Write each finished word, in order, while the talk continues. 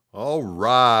All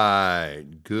right.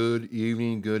 Good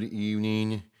evening. Good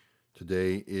evening.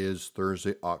 Today is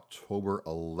Thursday, October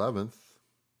 11th,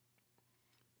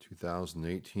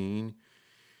 2018.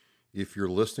 If you're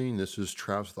listening, this is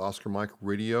Travis with Oscar Mike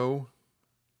Radio.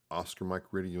 Oscar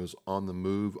Mike Radio is on the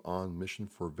move, on mission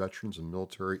for veterans and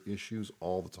military issues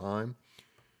all the time.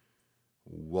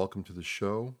 Welcome to the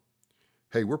show.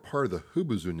 Hey, we're part of the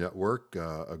Hubazoo Network,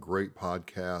 a great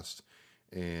podcast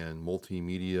and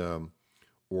multimedia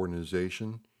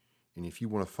organization. And if you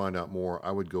want to find out more,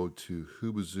 I would go to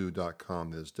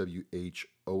whobazoo.com. That's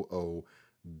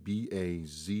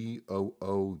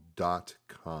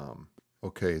WHOOBAZOO.com.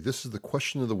 Okay, this is the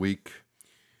question of the week.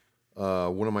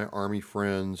 One of my Army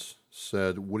friends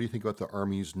said, what do you think about the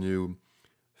Army's new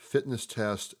fitness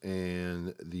test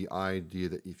and the idea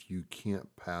that if you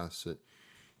can't pass it,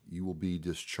 you will be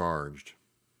discharged?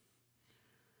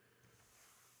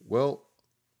 Well,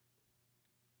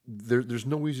 there's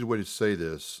no easy way to say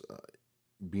this.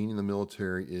 Being in the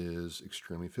military is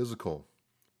extremely physical.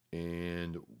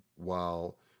 And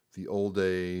while the old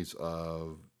days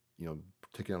of,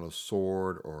 taking out a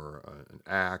sword or an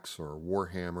axe or a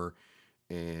warhammer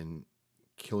and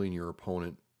killing your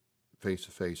opponent face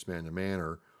to face, man to man,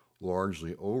 are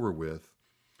largely over with,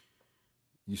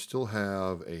 you still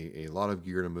have a lot of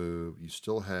gear to move. You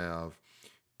still have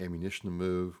ammunition to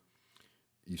move.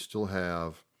 You still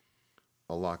have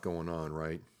a lot going on,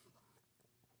 right?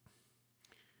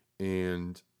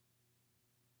 And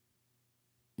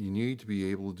you need to be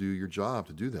able to do your job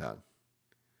to do that.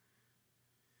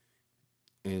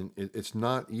 And it's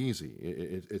not easy.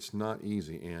 It's not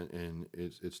easy, and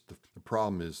it's the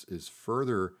problem is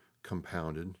further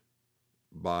compounded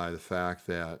by the fact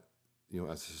that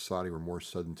as a society we're more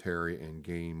sedentary and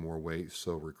gain more weight.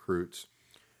 So recruits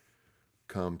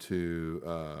come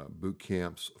to boot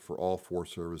camps for all four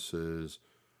services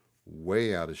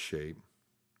way out of shape,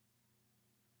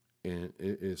 and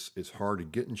it's hard to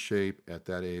get in shape at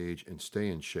that age and stay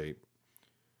in shape.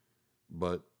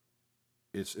 But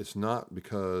it's not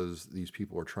because these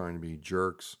people are trying to be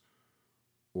jerks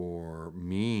or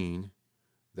mean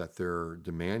that they're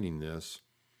demanding this.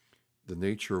 The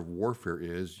nature of warfare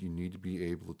is you need to be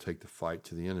able to take the fight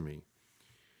to the enemy.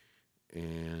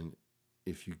 And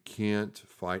if you can't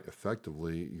fight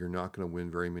effectively, you're not going to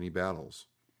win very many battles.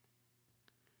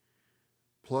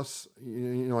 Plus,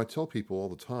 I tell people all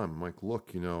the time, I'm like,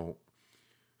 look,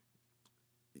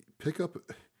 pick up,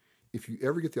 if you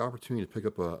ever get the opportunity to pick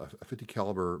up a 50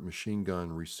 caliber machine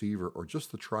gun receiver or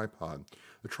just the tripod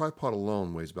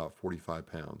alone weighs about 45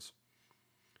 pounds.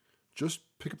 Just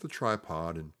pick up the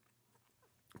tripod and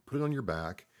put it on your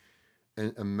back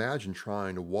and imagine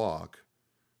trying to walk,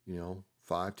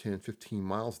 5, 10, 15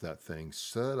 miles that thing,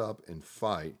 set it up and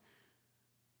fight,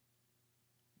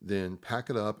 then pack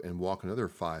it up and walk another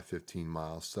 5, 15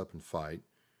 miles, set up and fight.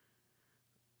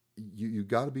 You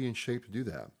got to be in shape to do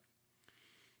that.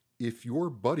 If your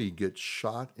buddy gets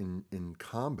shot in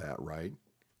combat, right?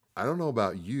 I don't know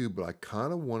about you, but I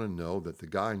kind of want to know that the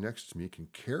guy next to me can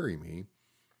carry me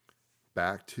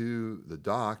back to the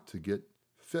dock to get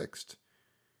fixed.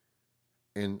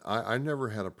 And I never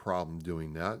had a problem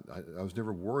doing that. I was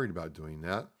never worried about doing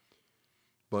that.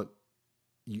 But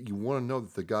you want to know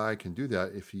that the guy can do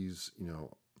that if he's,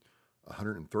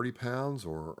 130 pounds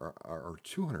or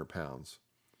 200 pounds.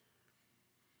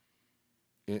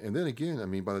 And then again, I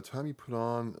mean, by the time you put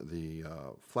on the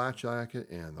flat jacket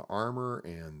and the armor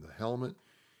and the helmet,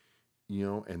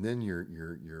 and then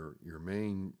your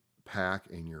main pack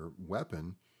and your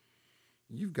weapon,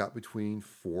 you've got between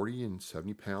 40 and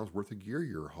 70 pounds worth of gear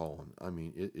you're hauling. I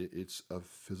mean, it's a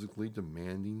physically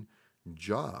demanding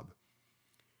job.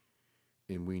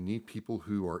 And we need people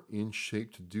who are in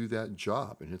shape to do that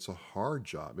job. And it's a hard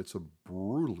job. It's a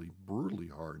brutally, brutally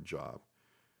hard job.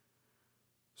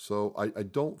 So I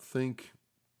don't think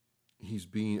he's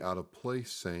being out of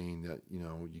place saying that,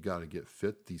 you got to get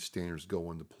fit. These standards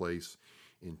go into place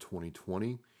in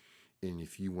 2020. And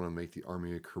if you want to make the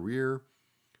Army a career,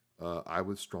 I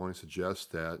would strongly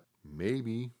suggest that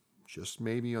maybe, just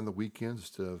maybe on the weekends,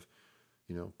 instead of,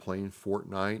 playing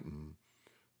Fortnite and,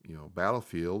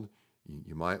 Battlefield,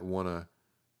 you might want to,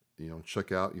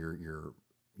 check out your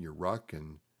ruck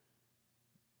and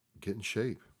get in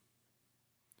shape.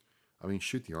 I mean,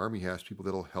 shoot, the Army has people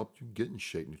that'll help you get in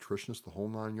shape, nutritionists, the whole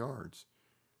 9 yards.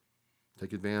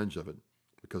 Take advantage of it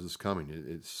because it's coming.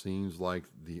 It seems like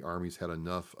the Army's had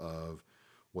enough of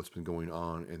what's been going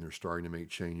on, and they're starting to make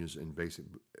changes in basic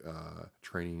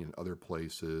training in other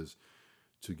places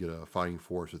to get a fighting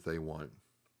force that they want.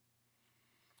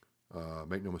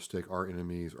 Make no mistake, our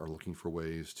enemies are looking for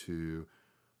ways to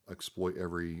exploit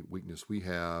every weakness we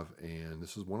have, and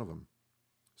this is one of them.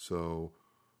 So,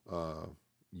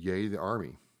 yay the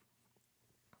Army.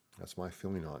 That's my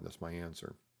feeling on it. That's my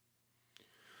answer.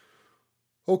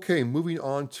 Okay, moving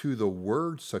on to the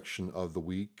word section of the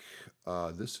week.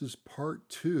 This is part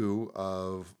 2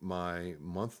 of my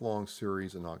month-long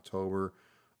series in October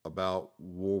about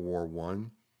World War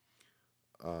One.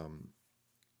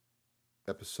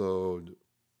 Episode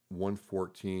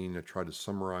 114. I tried to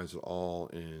summarize it all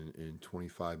in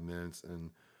 25 minutes,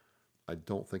 and I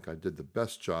don't think I did the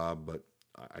best job, but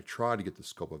I tried to get the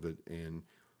scope of it, and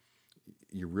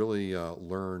you really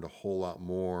learned a whole lot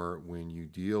more when you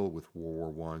deal with World War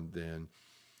One than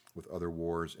with other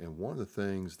wars. And one of the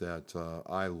things that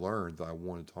I learned that I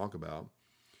want to talk about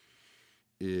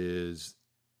is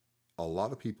a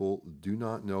lot of people do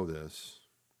not know this,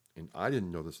 and I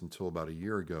didn't know this until about a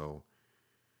year ago,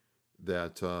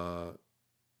 that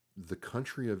the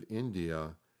country of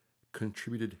India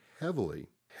contributed heavily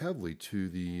to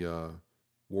the World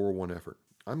War One effort.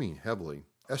 I mean, heavily.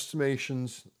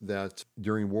 Estimations that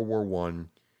during World War One,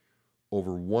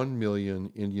 over 1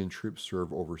 million Indian troops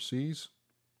served overseas,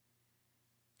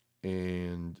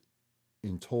 and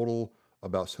in total,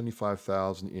 about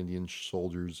 75,000 Indian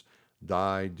soldiers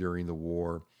died during the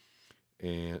war,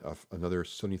 and another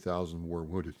 70,000 were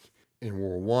wounded. In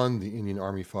World War One, the Indian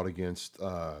Army fought against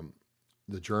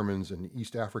the Germans in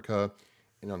East Africa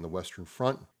and on the Western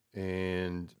Front,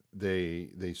 and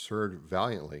they served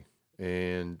valiantly.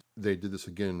 And they did this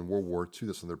again in World War II.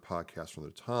 That's another podcast from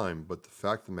their time. But the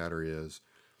fact of the matter is,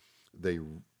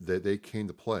 they came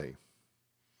to play.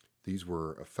 These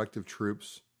were effective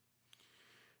troops,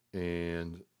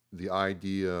 and the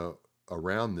idea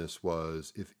around this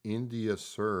was if India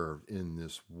served in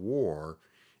this war,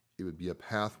 it would be a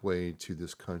pathway to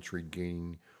this country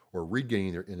gaining or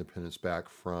regaining their independence back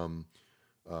from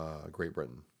Great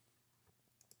Britain.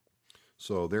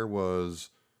 So there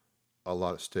was a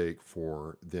lot at stake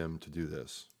for them to do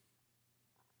this.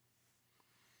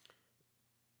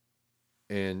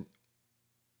 And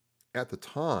at the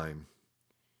time,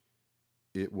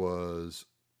 it was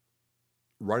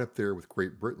right up there with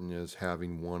Great Britain as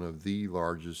having one of the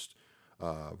largest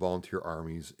volunteer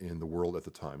armies in the world at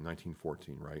the time,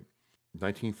 1914, right?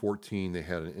 1914, they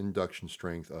had an induction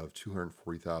strength of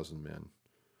 240,000 men.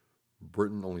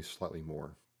 Britain only slightly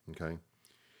more, okay?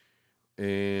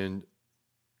 And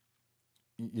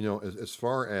you know, as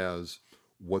far as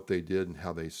what they did and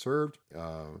how they served,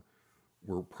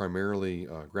 were primarily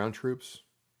ground troops,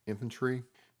 infantry.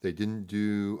 They didn't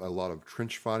do a lot of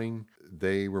trench fighting.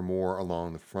 They were more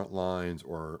along the front lines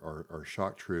or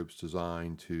shock troops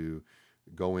designed to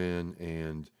go in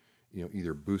and, you know,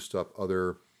 either boost up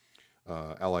other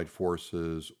Allied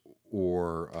forces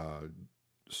or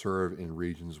serve in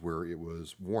regions where it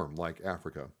was warm, like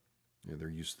Africa. You know, they're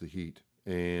used to the heat.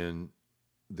 And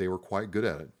they were quite good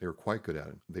at it.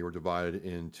 They were divided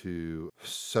into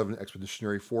 7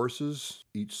 expeditionary forces,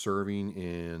 each serving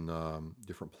in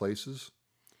different places.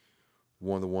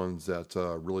 One of the ones that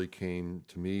really came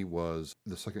to me was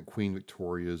the second Queen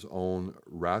Victoria's own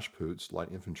Rajputs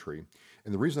light infantry.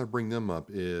 And the reason I bring them up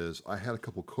is I had a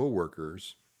couple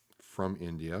co-workers from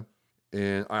India,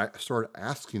 and I started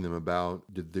asking them about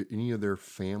any of their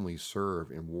families serve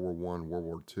in World War I, World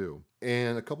War II.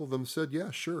 And a couple of them said,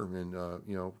 yeah, sure. And,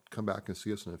 you know, come back and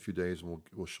see us in a few days and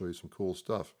we'll show you some cool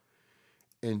stuff.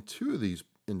 And 2 of these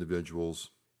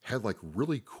individuals had like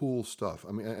really cool stuff.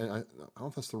 I mean, I don't know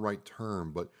if that's the right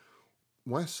term, but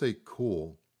when I say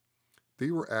cool,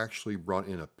 they were actually brought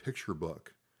in a picture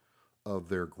book of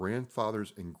their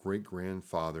grandfathers and great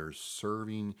grandfathers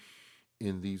serving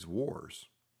in these wars.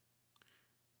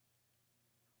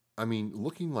 I mean,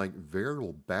 looking like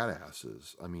veritable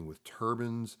badasses. I mean, with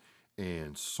turbans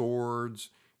and swords,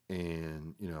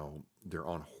 and you know, they're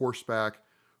on horseback,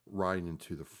 riding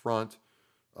into the front.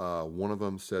 One of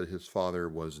them said his father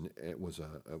was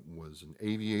an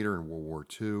aviator in World War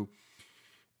II,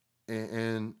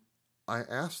 and I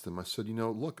asked him. I said, you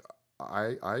know, look,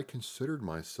 I considered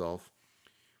myself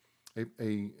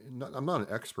I'm not an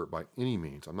expert by any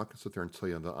means. I'm not going to sit there and tell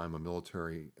you that I'm a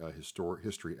military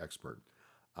history expert.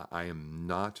 I am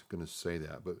not going to say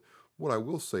that. But what I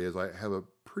will say is I have a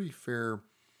pretty fair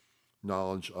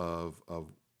knowledge of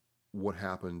what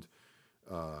happened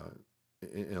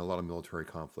in a lot of military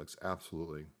conflicts.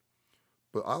 Absolutely.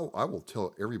 But I will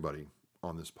tell everybody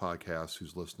on this podcast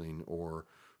who's listening or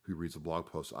who reads the blog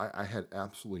post, I had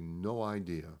absolutely no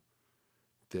idea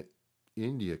that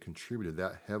India contributed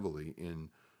that heavily in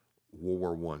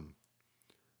World War I.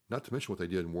 Not to mention what they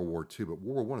did in World War II, but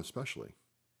World War I especially.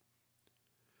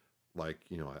 Like,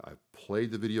 I've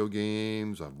played the video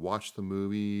games, I've watched the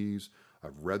movies,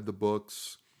 I've read the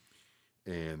books,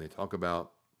 and they talk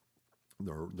about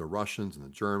the Russians and the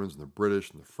Germans and the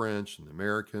British and the French and the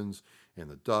Americans and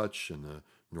the Dutch and the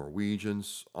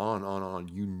Norwegians, on.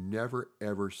 You never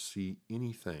ever see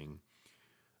anything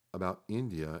about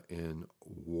India in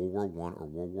World War One or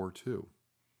World War Two.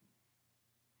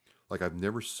 Like, I've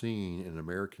never seen an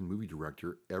American movie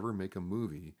director ever make a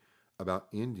movie about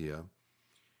India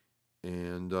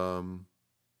and World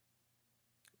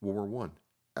War One,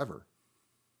 ever,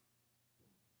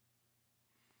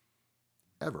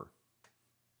 ever.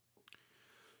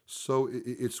 So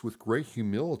it's with great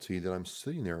humility that I'm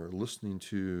sitting there listening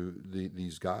to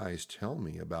these guys tell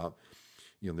me about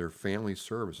their family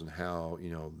service and how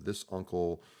this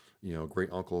uncle, great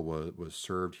uncle was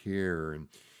served here, and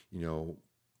you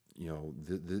know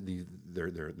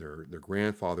their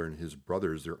grandfather and his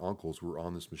brothers, their uncles, were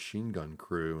on this machine gun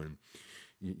crew, and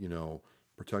you know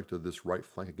protected this right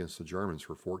flank against the Germans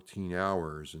for 14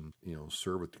 hours, and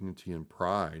served with dignity and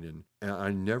pride. And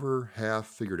I never have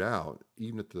figured out,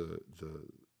 even at the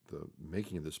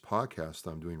making of this podcast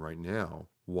that I'm doing right now,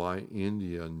 why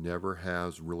India never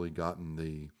has really gotten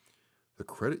the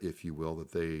credit, if you will,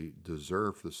 that they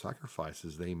deserve for the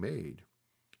sacrifices they made.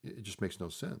 It just makes no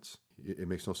sense. It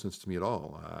makes no sense to me at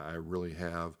all. I really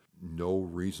have no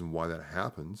reason why that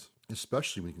happens,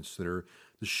 especially when you consider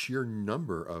the sheer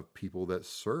number of people that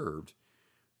served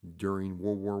during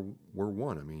World War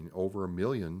One. I mean, over a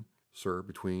million served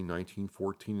between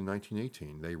 1914 and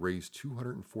 1918. They raised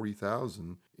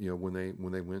 240,000.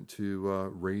 When they went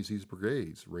to raise these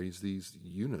brigades, raise these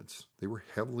units, they were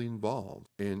heavily involved,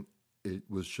 and it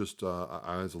was just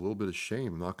I was a little bit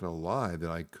ashamed. I'm not going to lie that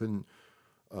I couldn't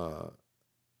uh,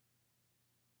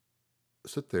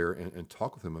 sit there and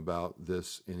talk with him about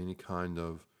this in any kind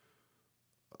of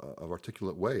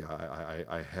articulate way.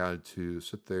 I had to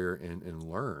sit there and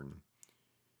learn.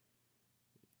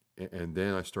 And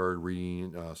then I started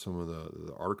reading some of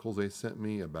the articles they sent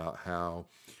me about how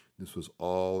this was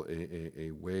all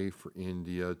a way for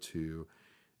India to,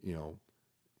 you know,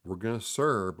 we're going to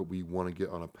serve, but we want to get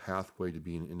on a pathway to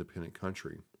be an independent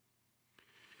country.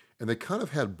 And they kind of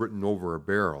had Britain over a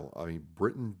barrel. I mean,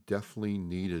 Britain definitely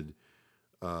needed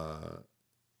uh,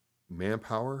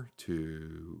 manpower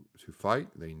to fight.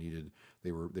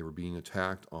 They were being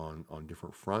attacked on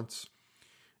different fronts,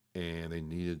 and they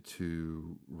needed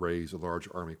to raise a large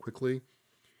army quickly.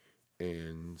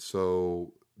 And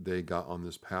so they got on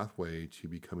this pathway to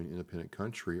becoming an independent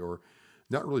country, or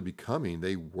not really becoming.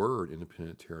 They were an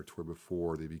independent territory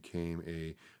before they became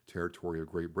a territory of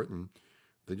Great Britain.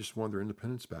 They just wanted their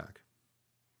independence back,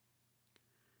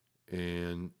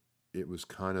 and it was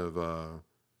kind of a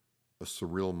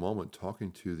surreal moment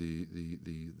talking to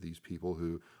these people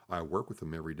who I work with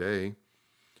them every day,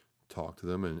 talk to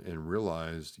them, and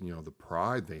realized the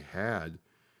pride they had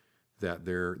that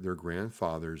their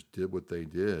grandfathers did what they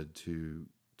did to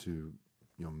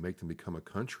make them become a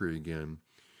country again,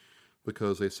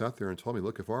 because they sat there and told me,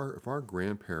 look, if our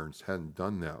grandparents hadn't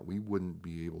done that, we wouldn't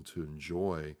be able to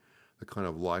enjoy the kind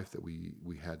of life that we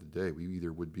had today. We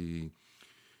either would be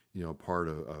part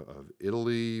of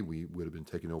Italy, we would have been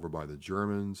taken over by the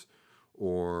Germans,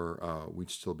 or we'd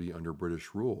still be under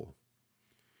British rule.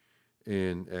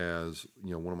 And as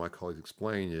one of my colleagues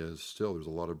explained, is still there's a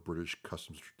lot of British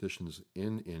customs traditions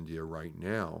in India right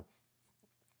now.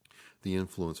 The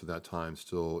influence of that time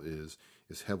still is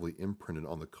heavily imprinted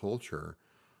on the culture,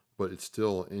 but it's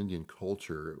still Indian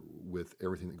culture with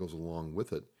everything that goes along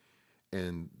with it.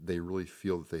 And they really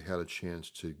feel that they had a chance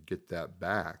to get that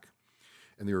back.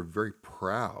 And they were very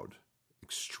proud,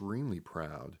 extremely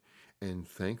proud, and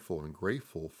thankful and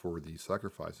grateful for the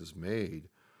sacrifices made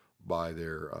by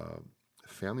their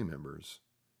family members,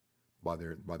 by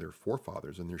their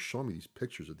forefathers. And they're showing me these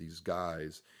pictures of these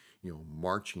guys,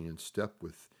 marching in step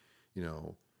with, you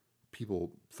know,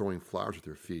 people throwing flowers at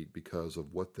their feet because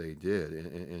of what they did.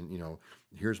 And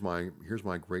here's my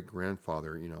great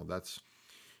grandfather.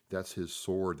 That's his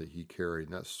sword that he carried,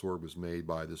 and that sword was made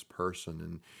by this person,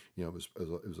 and it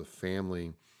was a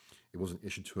family. It wasn't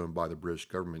issued to him by the British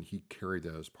government. He carried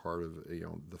that as part of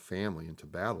the family into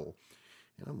battle.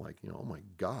 And I'm like, oh my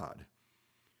God,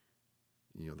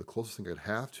 the closest thing I'd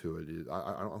have to it is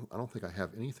I don't think I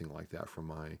have anything like that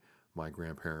from my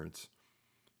grandparents.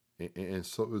 And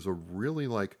so it was a really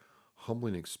like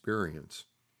humbling experience.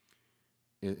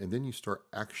 And then you start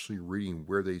actually reading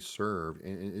where they served,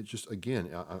 and it just,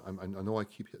 again, I know I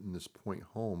keep hitting this point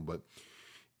home, but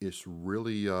it's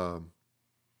really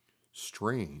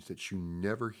strange that you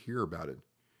never hear about it.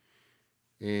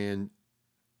 And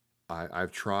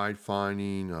I've tried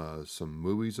finding some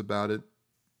movies about it.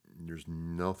 There's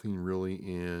nothing really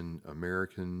in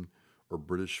American or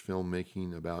British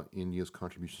filmmaking about India's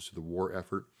contributions to the war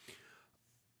effort.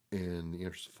 In the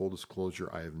interest of full disclosure,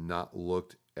 I have not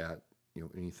looked at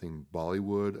anything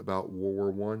Bollywood about World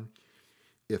War One.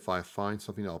 If I find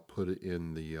something, I'll put it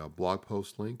in the blog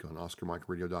post link on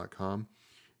OscarMikeRadio.com.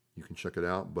 You can check it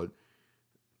out. But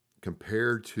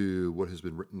compared to what has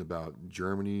been written about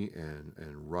Germany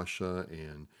and Russia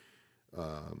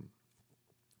um,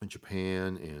 and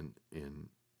Japan and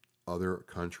other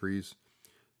countries,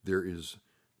 there is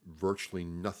virtually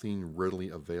nothing readily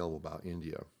available about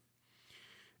India.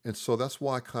 And so that's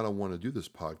why I kind of want to do this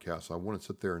podcast. I want to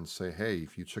sit there and say, hey,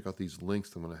 if you check out these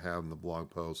links I'm going to have in the blog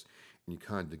post and you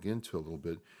kind of dig into it a little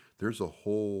bit, there's a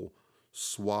whole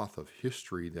swath of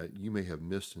history that you may have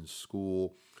missed in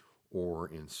school or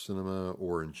in cinema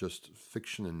or in just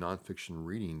fiction and nonfiction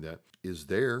reading that is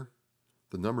there.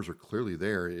 The numbers are clearly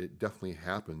there. It definitely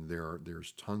happened.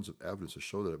 There's tons of evidence to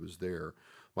show that it was there.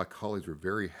 My colleagues were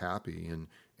very happy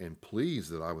and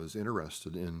pleased that I was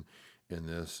interested in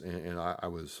this, and I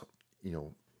was,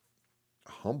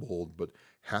 humbled but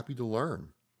happy to learn.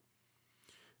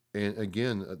 And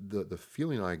again, the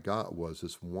feeling I got was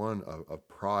this one of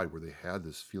pride, where they had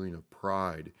this feeling of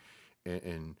pride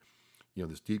and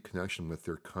this deep connection with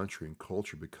their country and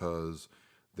culture because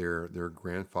their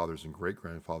grandfathers and great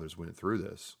grandfathers went through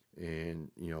this, and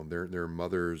their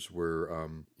mothers were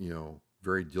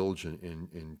very diligent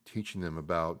in teaching them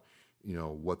about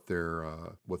what their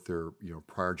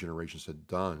prior generations had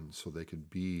done so they could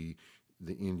be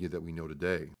the India that we know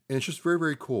today. And it's just very,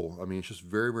 very cool. I mean, it's just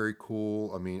very, very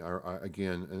cool. I mean,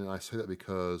 again, and I say that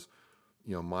because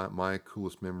my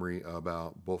coolest memory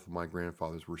about both of my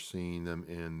grandfathers were seeing them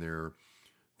in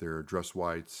their dress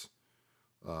whites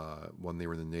when they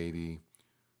were in the Navy.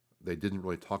 They didn't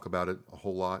really talk about it a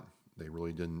whole lot. They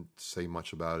really didn't say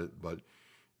much about it, but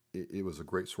it was a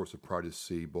great source of pride to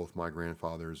see both my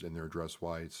grandfathers in their dress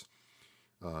whites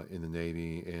in the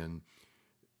Navy. And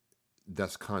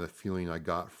that's kind of the feeling I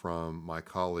got from my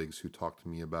colleagues who talked to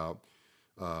me about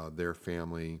their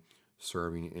family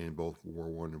serving in both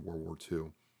World War I and World War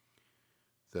II.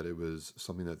 That it was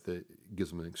something that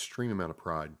gives them an extreme amount of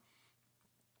pride.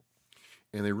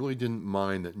 And they really didn't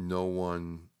mind that no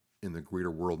one in the greater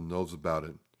world knows about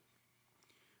it.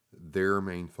 Their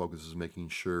main focus is making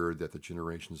sure that the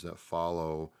generations that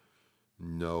follow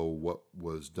know what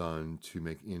was done to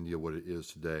make India what it is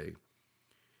today.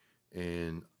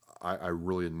 And I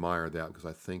really admire that because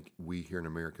I think we here in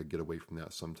America get away from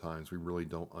that sometimes. We really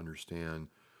don't understand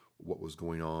what was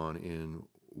going on in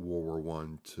World War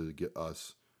One to get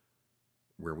us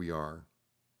where we are.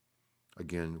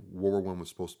 Again, World War I was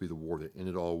supposed to be the war that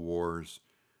ended all wars.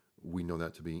 We know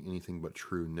that to be anything but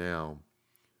true now.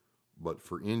 But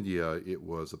for India, it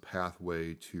was a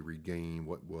pathway to regain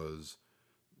what was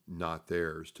not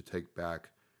theirs, to take back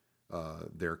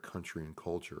their country and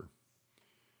culture.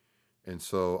 And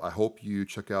so I hope you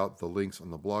check out the links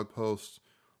on the blog post.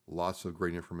 Lots of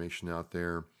great information out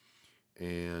there.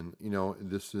 And,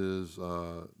 this is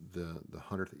the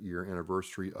 100th year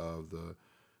anniversary of the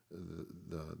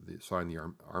signing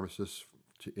the armistice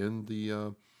to end the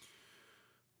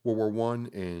World War One.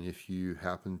 And if you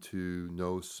happen to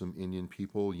know some Indian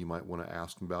people, you might want to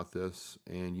ask them about this,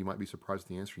 and you might be surprised at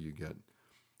the answer you get.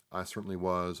 I certainly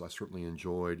was. I certainly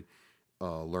enjoyed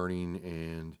learning,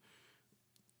 and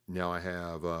now I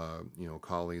have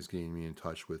colleagues getting me in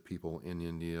touch with people in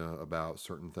India about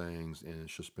certain things, and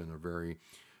it's just been a very,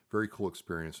 very cool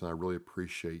experience. And I really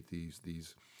appreciate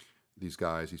these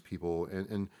guys, these people,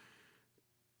 and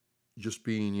just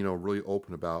being, really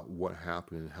open about what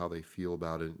happened and how they feel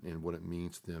about it and what it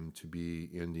means to them to be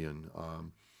Indian.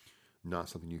 Not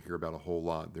something you hear about a whole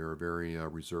lot. They're very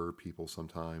reserved people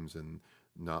sometimes, and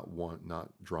not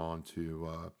drawn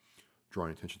to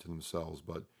drawing attention to themselves.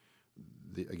 But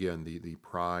the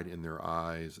pride in their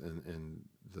eyes and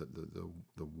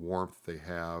the warmth they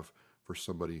have for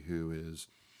somebody who is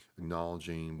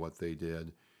acknowledging what they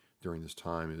did during this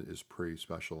time is pretty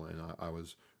special. And I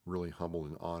was really humbled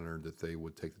and honored that they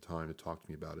would take the time to talk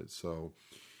to me about it. So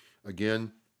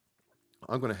again,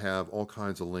 I'm going to have all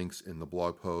kinds of links in the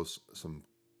blog post, some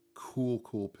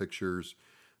cool pictures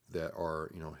that are,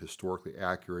 historically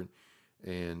accurate.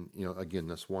 And, again,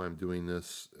 that's why I'm doing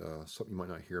this, something you might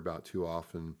not hear about too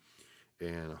often.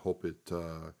 And I hope it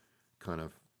kind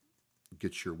of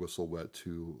gets your whistle wet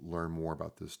to learn more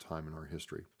about this time in our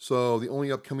history. So the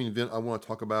only upcoming event I want to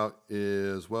talk about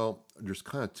is, well, there's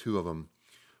kind of two of them.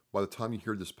 By the time you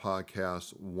hear this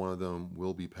podcast, one of them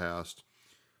will be past.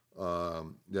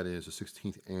 That is the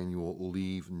 16th annual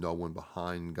Leave No One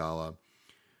Behind Gala.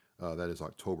 That is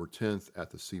October 10th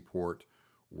at the Seaport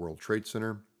World Trade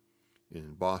Center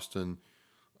in Boston.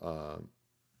 Uh,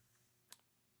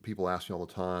 People ask me all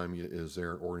the time, is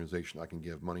there an organization I can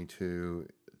give money to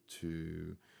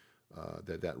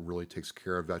that really takes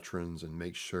care of veterans and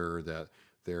makes sure that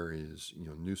there is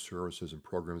new services and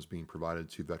programs being provided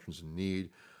to veterans in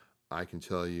need? I can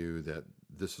tell you that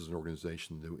this is an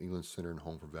organization, the New England Center and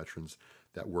Home for Veterans,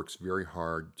 that works very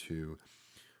hard to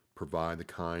provide the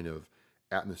kind of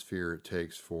atmosphere it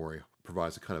takes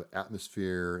provides the kind of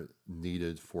atmosphere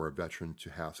needed for a veteran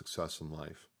to have success in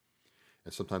life.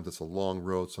 And sometimes it's a long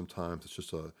road. Sometimes it's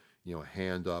just a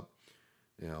hand up,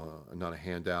 not a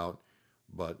handout,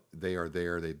 but they are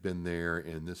there. They've been there,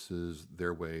 and this is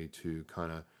their way to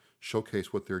kind of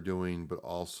showcase what they're doing, but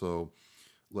also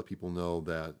let people know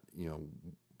that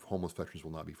homeless veterans will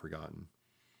not be forgotten.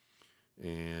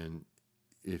 And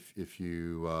if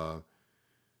you are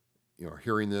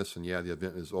hearing this and the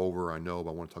event is over, I know, but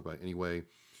I want to talk about it anyway.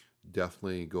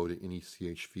 Definitely go to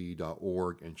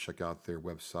nechv.org and check out their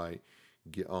website.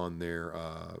 Get on their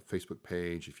Facebook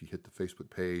page. If you hit the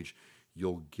Facebook page,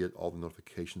 you'll get all the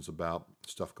notifications about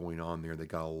stuff going on there. They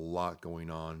got a lot going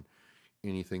on.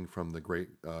 Anything from the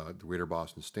Greater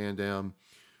Boston Stand Down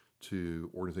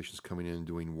to organizations coming in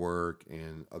doing work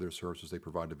and other services they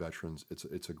provide to veterans.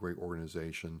 It's a great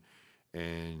organization,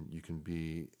 and you can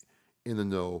be in the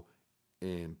know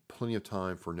in plenty of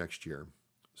time for next year.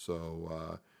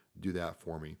 So do that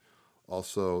for me.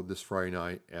 Also, this Friday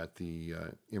night at the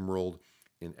Emerald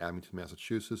in Abington,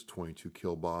 Massachusetts, 22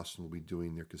 Kill Boston will be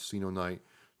doing their casino night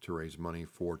to raise money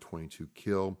for 22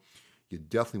 Kill. You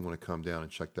definitely want to come down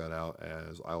and check that out,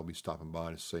 as I will be stopping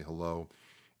by to say hello,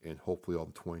 and hopefully all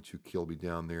the 22 Kill will be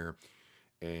down there.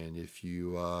 And if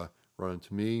you run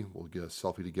into me, we'll get a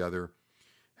selfie together,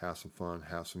 have some fun,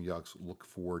 have some yucks. Look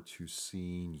forward to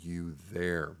seeing you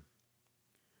there.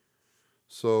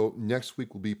 So next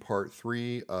week will be part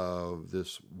 3 of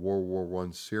this World War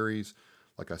I series.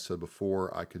 Like I said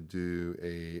before, I could do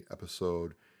a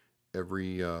episode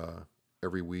every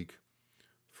week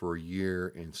for a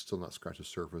year and still not scratch the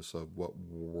surface of what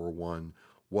World War I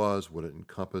was, what it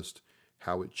encompassed,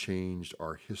 how it changed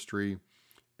our history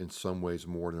in some ways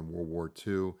more than World War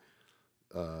II.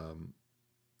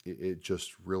 It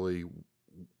just really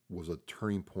was a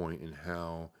turning point in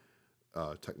how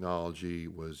technology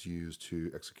was used to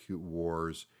execute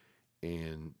wars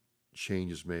and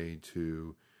changes made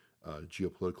to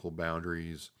geopolitical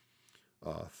boundaries,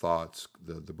 thoughts,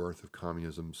 the birth of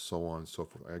communism, so on and so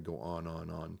forth. I go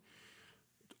on.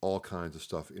 All kinds of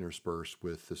stuff interspersed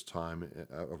with this time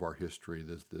of our history,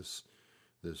 this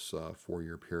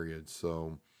 4-year period.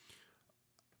 So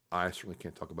I certainly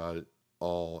can't talk about it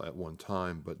all at one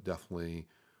time, but definitely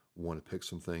want to pick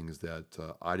some things that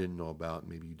I didn't know about,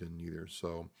 and maybe you didn't either.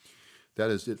 So that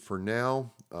is it for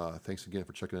now. Thanks again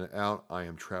for checking it out. I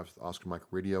am Travis with Oscar Mike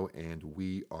Radio, and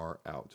we are out.